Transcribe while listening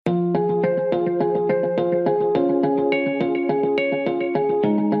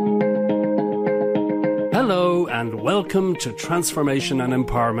and welcome to Transformation and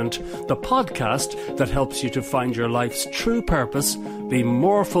Empowerment, the podcast that helps you to find your life's true purpose, be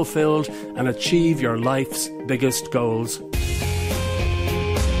more fulfilled, and achieve your life's biggest goals.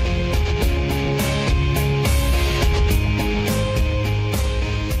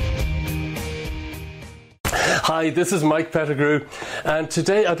 Hi, this is Mike Pettigrew, and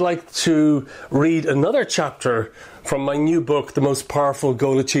today I'd like to read another chapter from my new book, The Most Powerful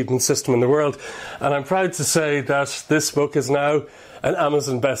Goal Achievement System in the World. And I'm proud to say that this book is now an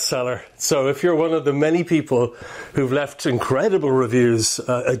Amazon bestseller. So if you're one of the many people who've left incredible reviews,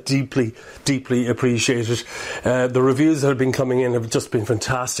 I deeply appreciate it. The reviews that have been coming in have just been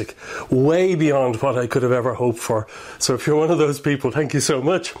fantastic, way beyond what I could have ever hoped for. So if you're one of those people, thank you so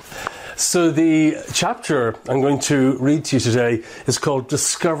much. So the chapter I'm going to read to you today is called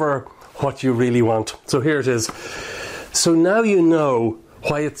Discover What You Really Want. So here it is. So now you know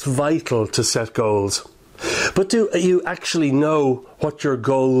why it's vital to set goals. But do you actually know what your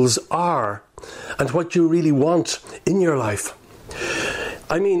goals are and what you really want in your life?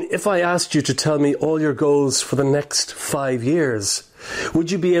 I mean, if I asked you to tell me all your goals for the next 5 years, would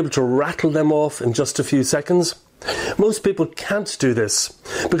you be able to rattle them off in just a few seconds? Most people can't do this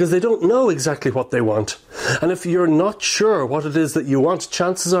because they don't know exactly what they want. And if you're not sure what it is that you want,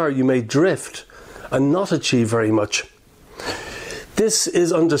 chances are you may drift and not achieve very much. This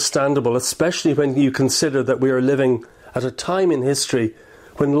is understandable, especially when you consider that we are living at a time in history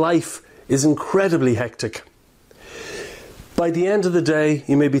when life is incredibly hectic. By the end of the day,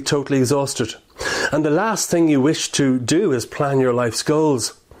 you may be totally exhausted, and the last thing you wish to do is plan your life's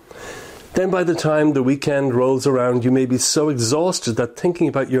goals. Then by the time the weekend rolls around, you may be so exhausted that thinking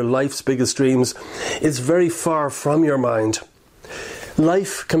about your life's biggest dreams is very far from your mind.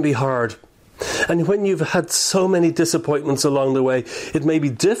 Life can be hard, and when you've had so many disappointments along the way, it may be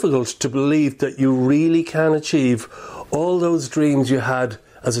difficult to believe that you really can achieve all those dreams you had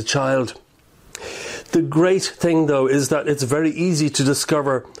as a child. The great thing, though, is that it's very easy to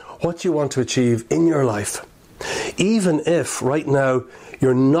discover what you want to achieve in your life, even if right now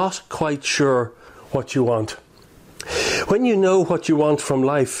you're not quite sure what you want. When you know what you want from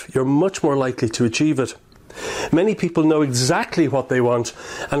life, you're much more likely to achieve it. Many people know exactly what they want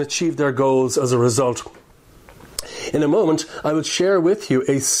and achieve their goals as a result. In a moment, I will share with you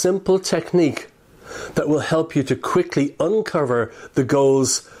a simple technique that will help you to quickly uncover the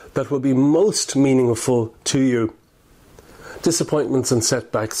goals that will be most meaningful to you. Disappointments and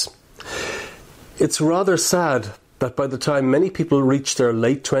setbacks. It's rather sad that by the time many people reach their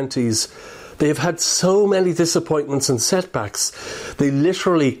late 20s, they have had so many disappointments and setbacks, they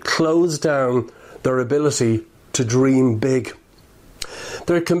literally close down their ability to dream big.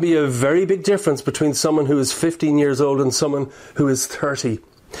 There can be a very big difference between someone who is 15 years old and someone who is 30.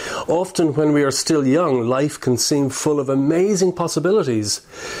 Often when we are still young, life can seem full of amazing possibilities,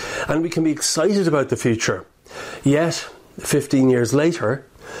 and we can be excited about the future. Yet, 15 years later,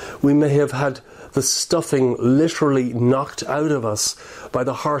 we may have had the stuffing literally knocked out of us by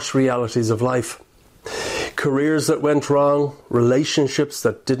the harsh realities of life. Careers that went wrong, relationships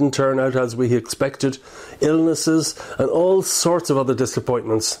that didn't turn out as we expected, illnesses, and all sorts of other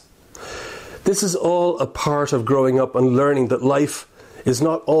disappointments. This is all a part of growing up and learning that life is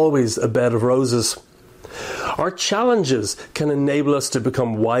not always a bed of roses. Our challenges can enable us to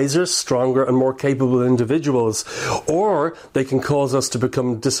become wiser, stronger, and more capable individuals, or they can cause us to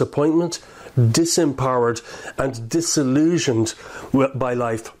become disempowered and disillusioned by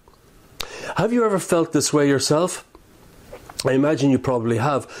life. Have you ever felt this way yourself? I imagine you probably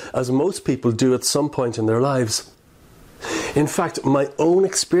have, as most people do at some point in their lives. In fact, my own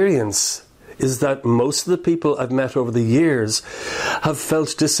experience is that most of the people I've met over the years have felt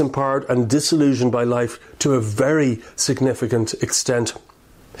disempowered and disillusioned by life to a very significant extent.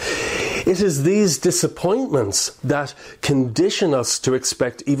 It is these disappointments that condition us to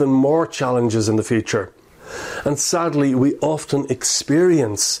expect even more challenges in the future. And sadly, we often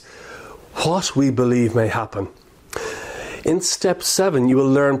experience what we believe may happen. In step 7, you will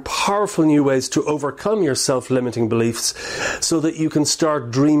learn powerful new ways to overcome your self-limiting beliefs so that you can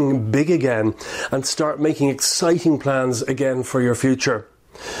start dreaming big again and start making exciting plans again for your future.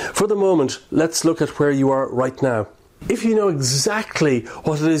 For the moment, let's look at where you are right now. If you know exactly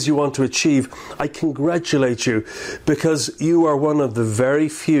what it is you want to achieve, I congratulate you, because you are one of the very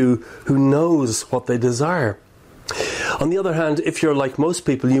few who knows what they desire. On the other hand, if you're like most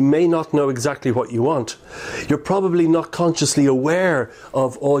people, you may not know exactly what you want. You're probably not consciously aware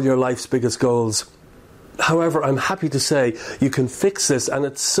of all your life's biggest goals. However, I'm happy to say you can fix this, and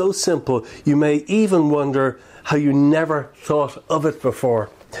it's so simple you may even wonder how you never thought of it before.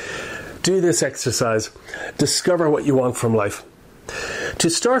 Do this exercise. Discover what you want from life. To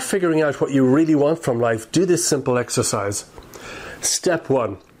start figuring out what you really want from life, do this simple exercise. Step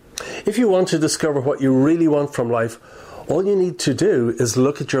 1. If you want to discover what you really want from life, all you need to do is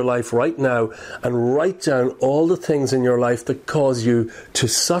look at your life right now and write down all the things in your life that cause you to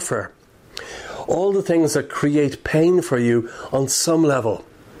suffer. All the things that create pain for you on some level.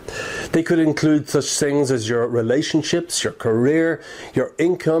 They could include such things as your relationships, your career, your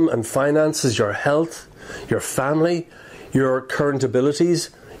income and finances, your health, your family, your current abilities,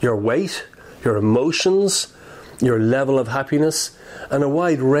 your weight, your emotions, your level of happiness, and a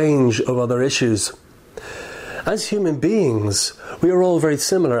wide range of other issues. As human beings, we are all very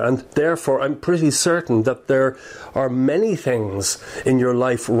similar, and therefore I'm pretty certain that there are many things in your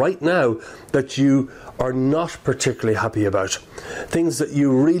life right now that you are not particularly happy about. Things that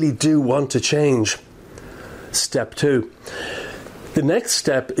you really do want to change. Step 2. The next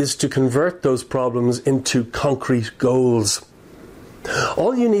step is to convert those problems into concrete goals.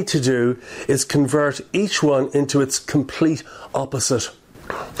 All you need to do is convert each one into its complete opposite.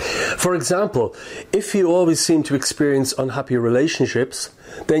 For example, if you always seem to experience unhappy relationships,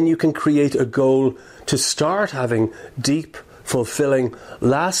 then you can create a goal to start having deep, fulfilling,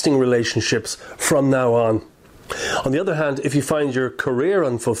 lasting relationships from now on. On the other hand, if you find your career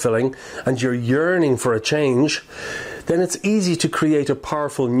unfulfilling and you're yearning for a change, then it's easy to create a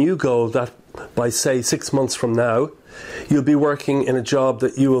powerful new goal that, by say 6 months from now, you'll be working in a job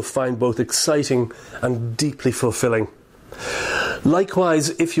that you will find both exciting and deeply fulfilling. Likewise,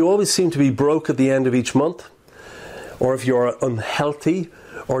 if you always seem to be broke at the end of each month, or if you're unhealthy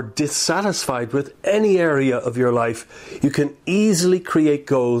or dissatisfied with any area of your life, you can easily create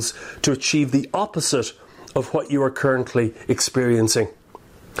goals to achieve the opposite of what you are currently experiencing.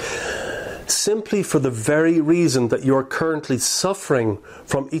 Simply for the very reason that you are currently suffering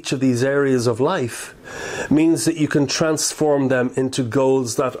from each of these areas of life means that you can transform them into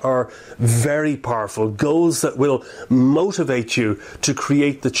goals that are very powerful, goals that will motivate you to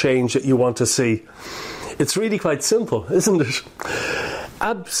create the change that you want to see. It's really quite simple, isn't it?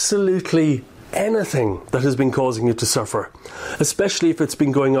 Absolutely anything that has been causing you to suffer, especially if it's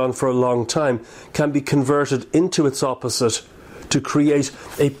been going on for a long time, can be converted into its opposite to create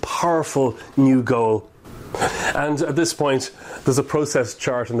a powerful new goal. And at this point, there's a process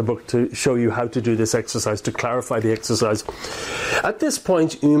chart in the book to show you how to do this exercise, to clarify the exercise. At this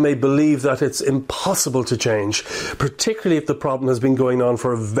point, you may believe that it's impossible to change, particularly if the problem has been going on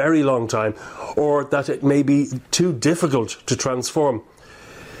for a very long time, or that it may be too difficult to transform.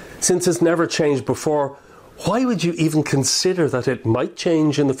 Since it's never changed before, why would you even consider that it might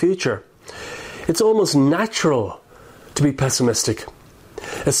change in the future? It's almost natural to be pessimistic,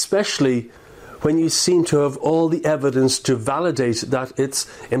 especially when you seem to have all the evidence to validate that it's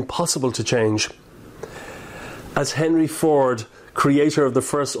impossible to change. As Henry Ford, creator of the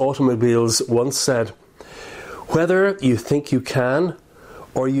first automobiles, once said, "Whether you think you can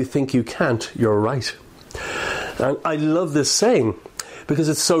or you think you can't, you're right." And I love this saying because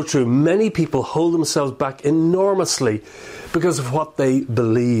it's so true. Many people hold themselves back enormously because of what they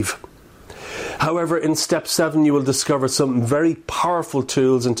believe. However, in step 7, you will discover some very powerful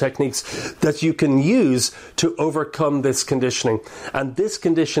tools and techniques that you can use to overcome this conditioning. And this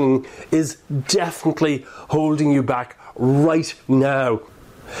conditioning is definitely holding you back right now.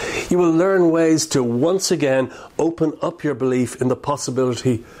 You will learn ways to once again open up your belief in the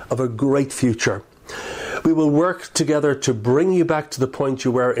possibility of a great future. We will work together to bring you back to the point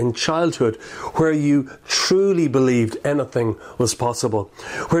you were in childhood, where you truly believed anything was possible,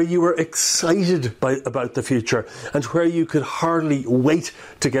 where you were excited about the future, and where you could hardly wait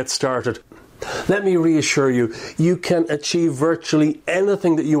to get started. Let me reassure you, you can achieve virtually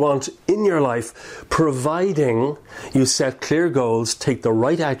anything that you want in your life, providing you set clear goals, take the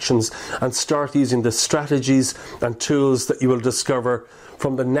right actions, and start using the strategies and tools that you will discover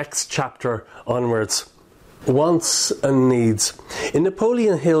from the next chapter onwards. Wants and needs. In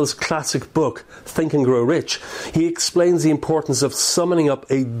Napoleon Hill's classic book, Think and Grow Rich, he explains the importance of summoning up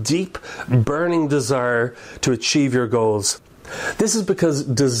a deep, burning desire to achieve your goals. This is because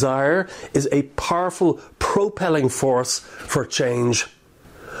desire is a powerful propelling force for change.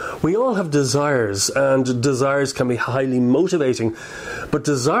 We all have desires, and desires can be highly motivating, but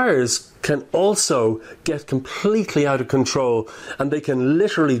desires can also get completely out of control, and they can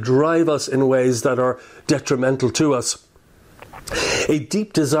literally drive us in ways that are detrimental to us. A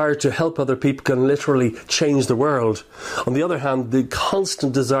deep desire to help other people can literally change the world. On the other hand, the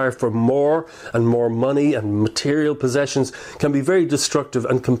constant desire for more and more money and material possessions can be very destructive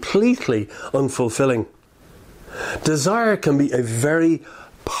and completely unfulfilling. Desire can be a very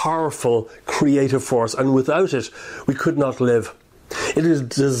powerful creative force, and without it, we could not live. It is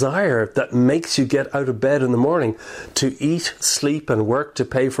desire that makes you get out of bed in the morning to eat, sleep, and work to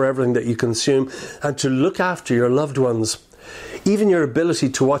pay for everything that you consume and to look after your loved ones. Even your ability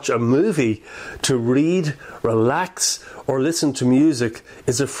to watch a movie, to read, relax, or listen to music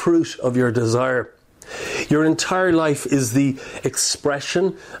is a fruit of your desire. Your entire life is the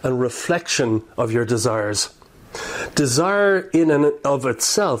expression and reflection of your desires. Desire in and of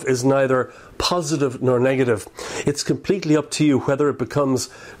itself is neither positive nor negative. It's completely up to you whether it becomes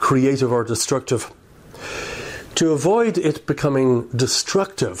creative or destructive. To avoid it becoming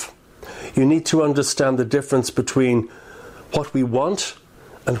destructive, you need to understand the difference between what we want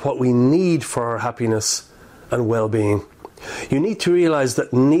and what we need for our happiness and well-being. You need to realize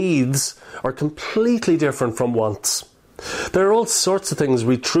that needs are completely different from wants. There are all sorts of things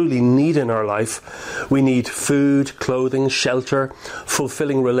we truly need in our life. We need food, clothing, shelter,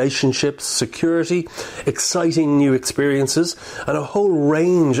 fulfilling relationships, security, exciting new experiences, and a whole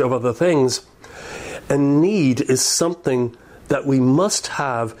range of other things. A need is something that we must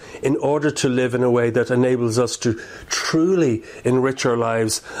have in order to live in a way that enables us to truly enrich our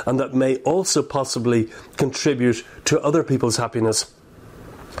lives and that may also possibly contribute to other people's happiness.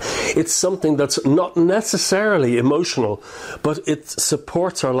 It's something that's not necessarily emotional, but it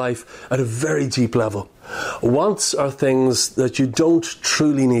supports our life at a very deep level. Wants are things that you don't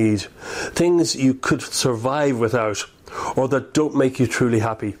truly need, things you could survive without, or that don't make you truly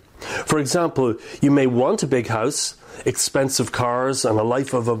happy. For example, you may want a big house, expensive cars, and a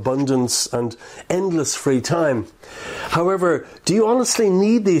life of abundance and endless free time. However, do you honestly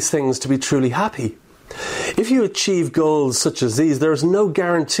need these things to be truly happy? If you achieve goals such as these, there is no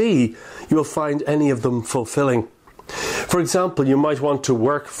guarantee you will find any of them fulfilling. For example, you might want to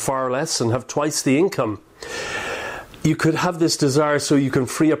work far less and have twice the income. You could have this desire so you can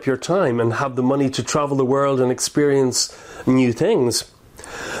free up your time and have the money to travel the world and experience new things.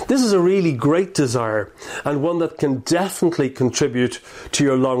 This is a really great desire and one that can definitely contribute to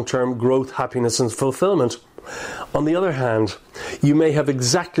your long-term growth, happiness and fulfillment. On the other hand, you may have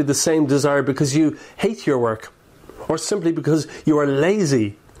exactly the same desire because you hate your work, or simply because you are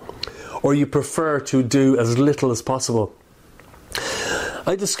lazy, or you prefer to do as little as possible.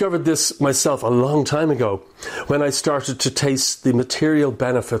 I discovered this myself a long time ago when I started to taste the material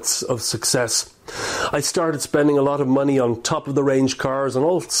benefits of success. I started spending a lot of money on top-of-the-range cars and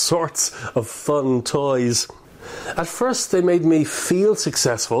all sorts of fun toys. At first they made me feel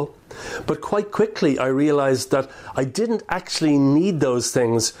successful, but quite quickly I realized that I didn't actually need those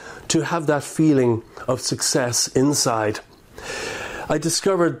things to have that feeling of success inside. I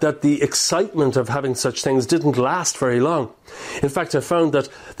discovered that the excitement of having such things didn't last very long. In fact, I found that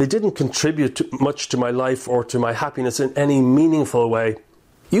they didn't contribute much to my life or to my happiness in any meaningful way.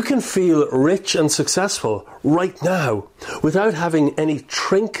 You can feel rich and successful right now without having any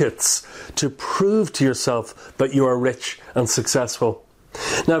trinkets to prove to yourself that you are rich and successful.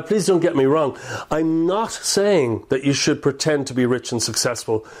 Now, please don't get me wrong. I'm not saying that you should pretend to be rich and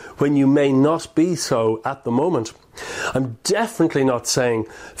successful when you may not be so at the moment. I'm definitely not saying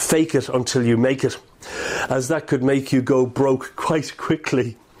fake it until you make it, as that could make you go broke quite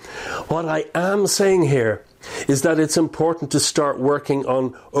quickly. What I am saying here is that it's important to start working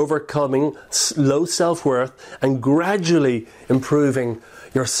on overcoming low self-worth and gradually improving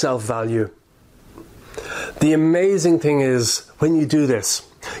your self-value. The amazing thing is, when you do this,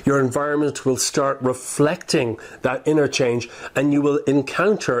 your environment will start reflecting that inner change and you will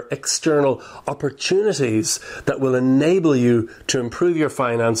encounter external opportunities that will enable you to improve your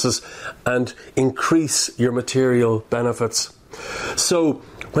finances and increase your material benefits. So,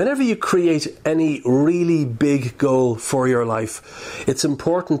 whenever you create any really big goal for your life, it's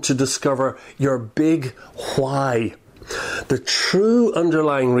important to discover your big why, the true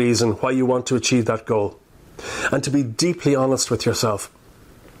underlying reason why you want to achieve that goal, and to be deeply honest with yourself.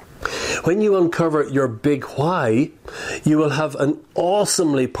 When you uncover your big why, you will have an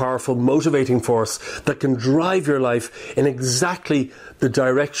awesomely powerful motivating force that can drive your life in exactly the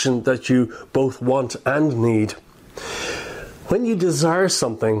direction that you both want and need. When you desire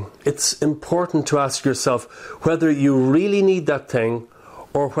something, it's important to ask yourself whether you really need that thing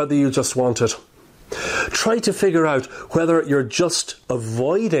or whether you just want it. Try to figure out whether you're just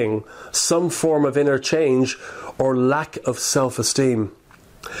avoiding some form of inner change or lack of self-esteem.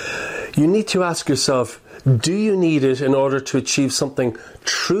 You need to ask yourself, do you need it in order to achieve something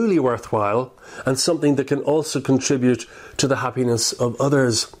truly worthwhile and something that can also contribute to the happiness of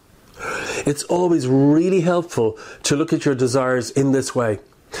others? It's always really helpful to look at your desires in this way,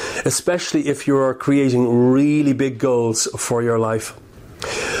 especially if you are creating really big goals for your life.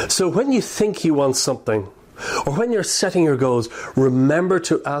 So when you think you want something, or when you're setting your goals, remember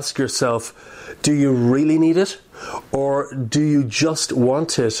to ask yourself, do you really need it? Or do you just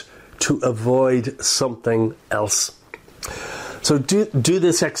want it to avoid something else? So do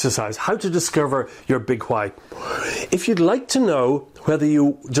this exercise, how to discover your big why. If you'd like to know whether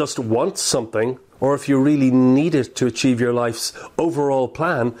you just want something or if you really need it to achieve your life's overall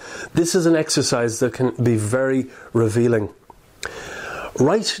plan, this is an exercise that can be very revealing.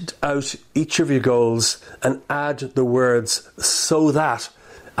 Write out each of your goals and add the words "so that"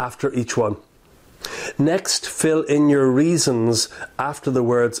 after each one. Next, fill in your reasons after the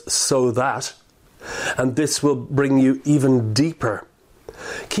words "so that," and this will bring you even deeper.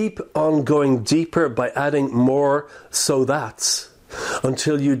 Keep on going deeper by adding more "so that's"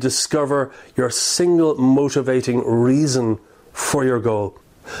 until you discover your single motivating reason for your goal.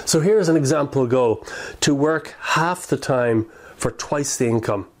 So here's an example goal: to work half the time for twice the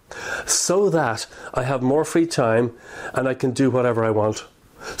income, so that I have more free time and I can do whatever I want,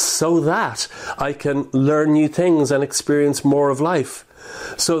 so that I can learn new things and experience more of life,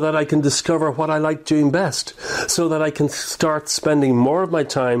 so that I can discover what I like doing best, so that I can start spending more of my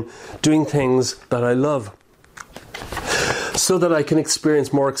time doing things that I love, so that I can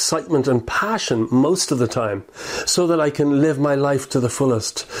experience more excitement and passion most of the time, so that I can live my life to the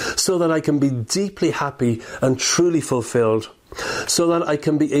fullest, so that I can be deeply happy and truly fulfilled, so that I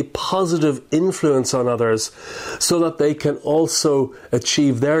can be a positive influence on others, so that they can also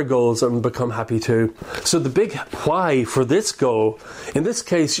achieve their goals and become happy too. So the big why for this goal, in this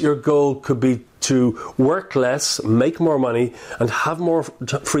case your goal could be to work less, make more money, and have more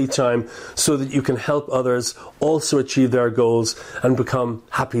free time so that you can help others also achieve their goals and become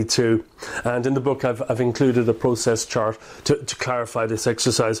happy too. And in the book I've included a process chart to clarify this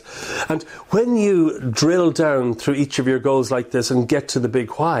exercise. And when you drill down through each of your goals like this and get to the big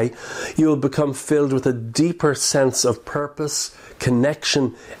why, you'll become filled with a deeper sense of purpose,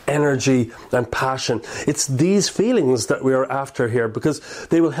 connection, energy, and passion. It's these feelings that we are after here, because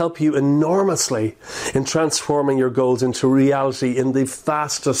they will help you enormously in transforming your goals into reality in the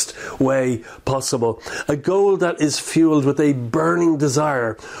fastest way possible. A goal that is fueled with a burning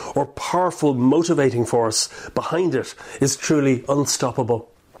desire or powerful motivating force behind it is truly unstoppable.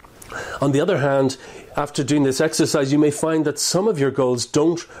 On the other hand, after doing this exercise, you may find that some of your goals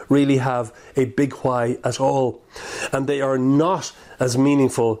don't really have a big why at all, and they are not as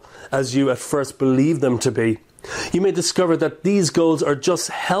meaningful as you at first believed them to be. You may discover that these goals are just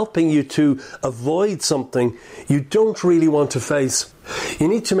helping you to avoid something you don't really want to face. You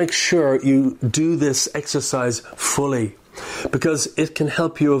need to make sure you do this exercise fully, because it can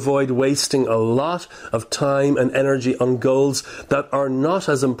help you avoid wasting a lot of time and energy on goals that are not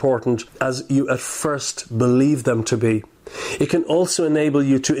as important as you at first believed them to be. It can also enable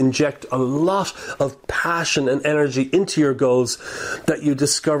you to inject a lot of passion and energy into your goals that you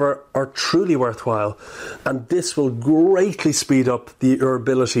discover are truly worthwhile, and this will greatly speed up your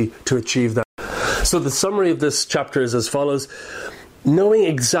ability to achieve them. So the summary of this chapter is as follows. Knowing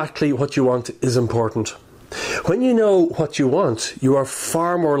exactly what you want is important. When you know what you want, you are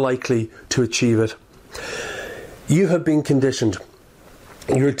far more likely to achieve it. You have been conditioned.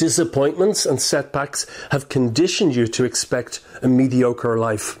 Your disappointments and setbacks have conditioned you to expect a mediocre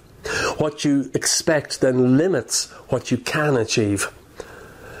life. What you expect then limits what you can achieve.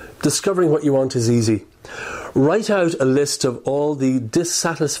 Discovering what you want is easy. Write out a list of all the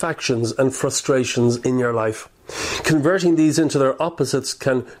dissatisfactions and frustrations in your life. Converting these into their opposites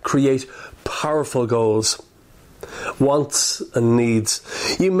can create powerful goals. Wants and needs.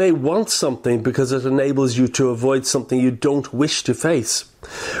 You may want something because it enables you to avoid something you don't wish to face,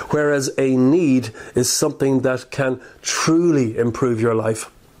 whereas a need is something that can truly improve your life.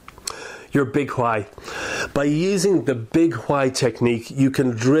 Your big why. By using the big why technique, you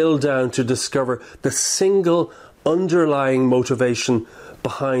can drill down to discover the single underlying motivation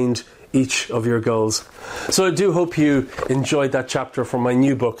behind each of your goals. So I do hope you enjoyed that chapter from my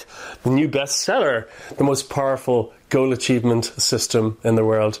new book, the new bestseller, The Most Powerful Goal Achievement System in the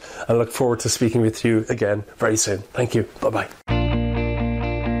World. I look forward to speaking with you again very soon. Thank you. Bye-bye.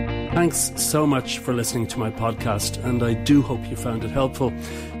 Thanks so much for listening to my podcast, and I do hope you found it helpful.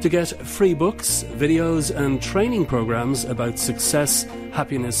 To get free books, videos, and training programs about success,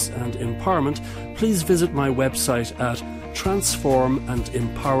 happiness, and empowerment, please visit my website at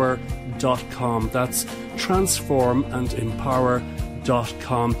transformandempower.com. That's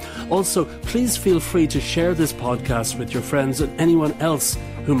transformandempower.com. Also, please feel free to share this podcast with your friends and anyone else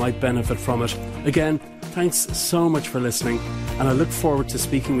who might benefit from it. Again, thanks so much for listening, and I look forward to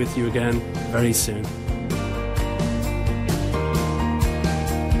speaking with you again very soon.